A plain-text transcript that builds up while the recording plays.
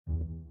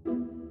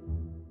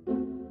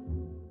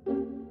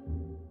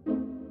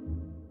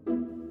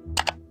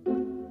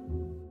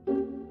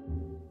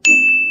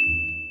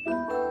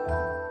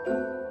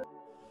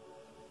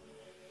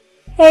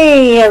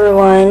Hey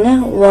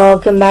everyone,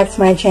 welcome back to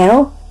my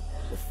channel.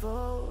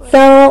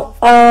 So,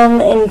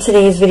 in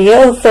today's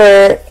video,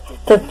 for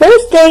the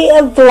first day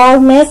of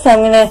Vlogmas, I'm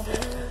gonna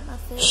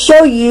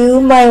show you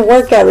my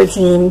workout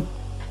routine.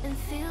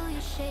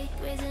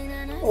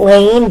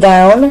 Laying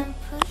down.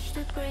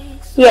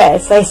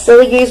 Yes, I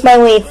still use my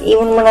weights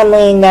even when I'm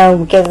laying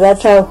down because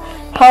that's how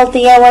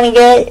healthy I want to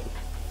get.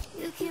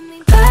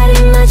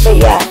 But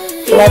yeah,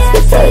 let's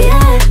get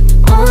started.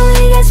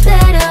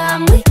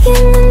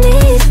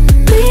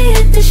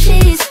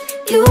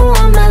 You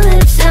on my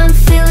lips, I'm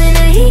feeling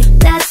the heat.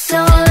 That's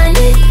all I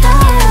need.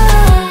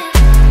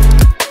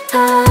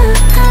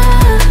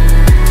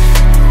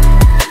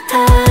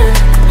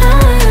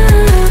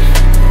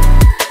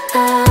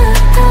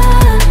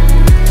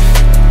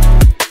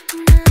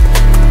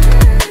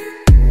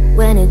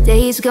 When a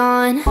day's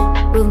gone,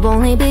 we've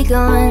only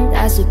begun.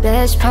 That's the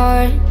best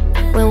part.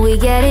 When we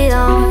get it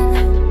on,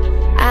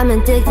 I'm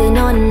addicted,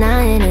 no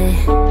denying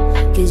it.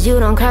 Cause you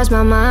don't cross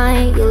my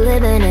mind, you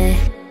live in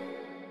it.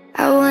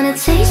 I wanna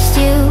taste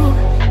you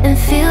and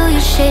feel you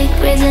shake,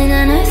 raising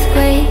an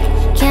earthquake.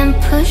 Can't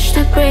push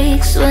the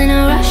brakes when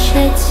a rush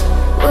hits.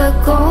 We're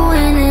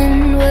going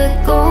in,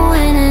 we're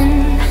going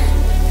in.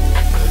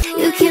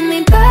 You keep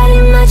me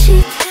biting my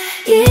cheek,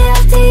 year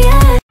after